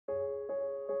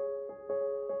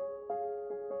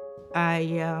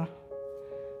I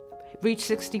reached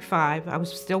 65. I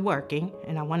was still working,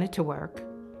 and I wanted to work,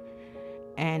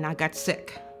 and I got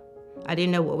sick. I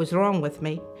didn't know what was wrong with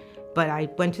me, but I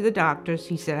went to the doctors.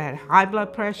 He said I had high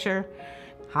blood pressure,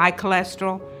 high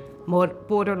cholesterol,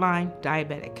 borderline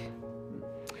diabetic.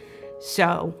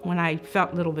 So when I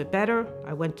felt a little bit better,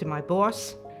 I went to my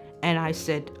boss, and I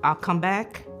said, I'll come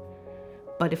back,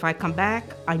 but if I come back,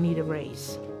 I need a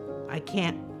raise. I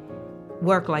can't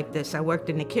work like this. I worked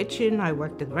in the kitchen, I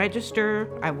worked at the register,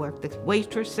 I worked at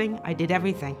waitressing, I did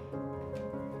everything.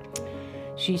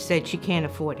 She said she can't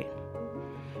afford it.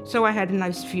 So I had a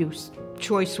nice few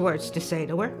choice words to say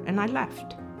to her, and I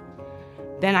left.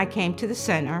 Then I came to the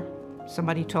center.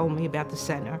 Somebody told me about the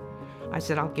center. I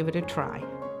said, I'll give it a try.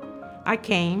 I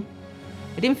came.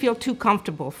 I didn't feel too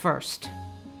comfortable first.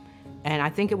 And I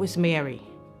think it was Mary.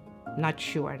 Not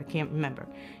sure, I can't remember.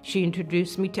 She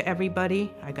introduced me to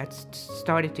everybody. I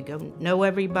started to know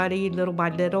everybody little by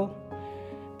little.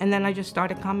 And then I just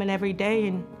started coming every day,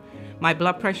 and my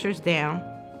blood pressure's down.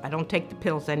 I don't take the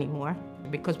pills anymore,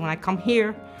 because when I come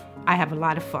here, I have a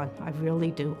lot of fun. I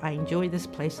really do. I enjoy this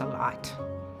place a lot.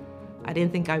 I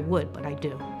didn't think I would, but I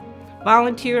do.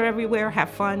 Volunteer everywhere,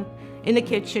 have fun, in the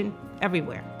kitchen,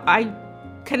 everywhere. I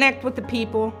connect with the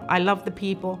people. I love the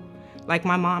people. Like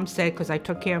my mom said, because I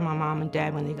took care of my mom and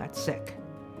dad when they got sick.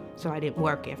 So I didn't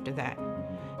work after that.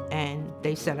 And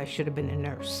they said I should have been a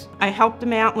nurse. I help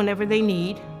them out whenever they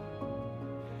need.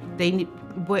 They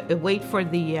wait for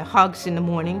the hugs in the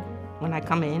morning when I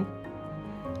come in.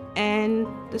 And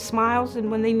the smiles, and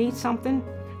when they need something,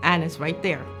 Anna's right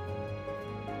there.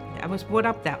 I was brought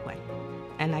up that way,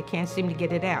 and I can't seem to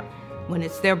get it out. When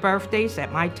it's their birthdays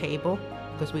at my table,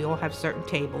 because we all have certain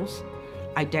tables,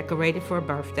 I decorate it for a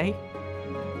birthday,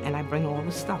 and I bring all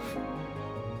the stuff,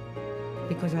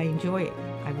 because I enjoy it.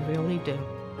 I really do.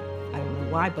 I don't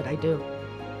know why, but I do.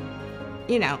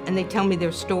 You know, and they tell me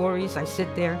their stories. I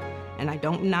sit there, and I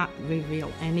don't not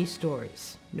reveal any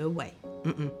stories. No way.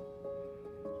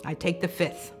 I take the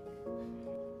 5th.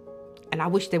 And I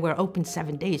wish they were open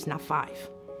 7 days, not 5.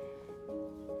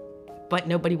 But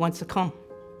nobody wants to come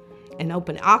and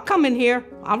open it. I'll come in here.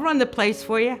 I'll run the place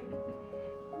for you.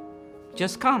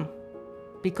 Just come,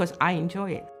 because I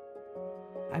enjoy it.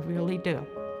 I really do.